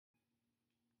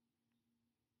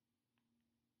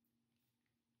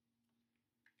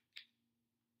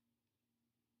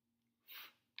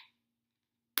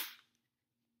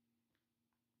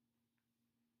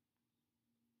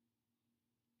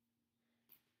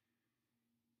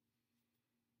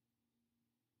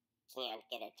can't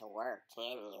get it to work,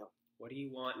 can you? What do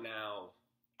you want now?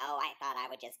 Oh, I thought I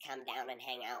would just come down and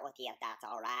hang out with you if that's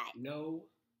alright. No.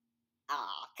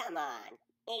 Aw, come on.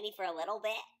 Maybe for a little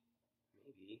bit?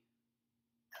 Maybe.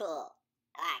 Cool.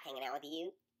 I like hanging out with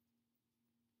you.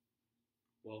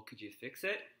 Well, could you fix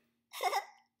it?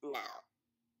 No.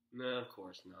 No, of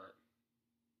course not.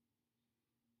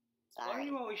 Sorry. Why are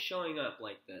you always showing up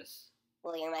like this?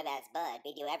 Well, you're my best bud.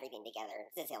 We do everything together.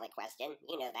 It's a silly question.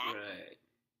 You know that. Right.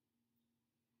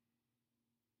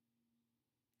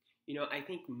 You know, I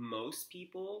think most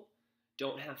people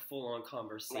don't have full-on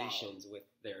conversations with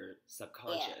their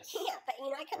subconscious. Yeah, but you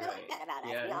know, I kind of like that about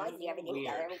us. Yeah, we always do everything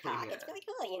together and we talk. Yeah. It's really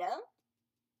cool, you know?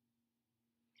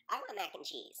 I want mac and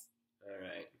cheese. All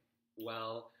right.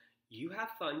 Well, you have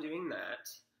fun doing that.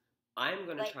 I'm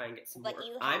going to try and get some work.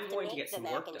 I'm going to get some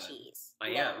work done. Cheese. I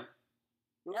am.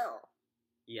 No.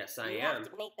 Yes, I am. You have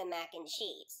to make the mac and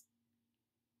cheese.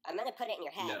 I'm going to put it in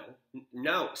your head.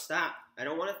 No, stop. I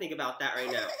don't want to think about that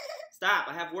right now. Stop.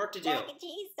 I have work to do. Mac and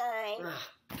cheese time.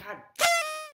 God.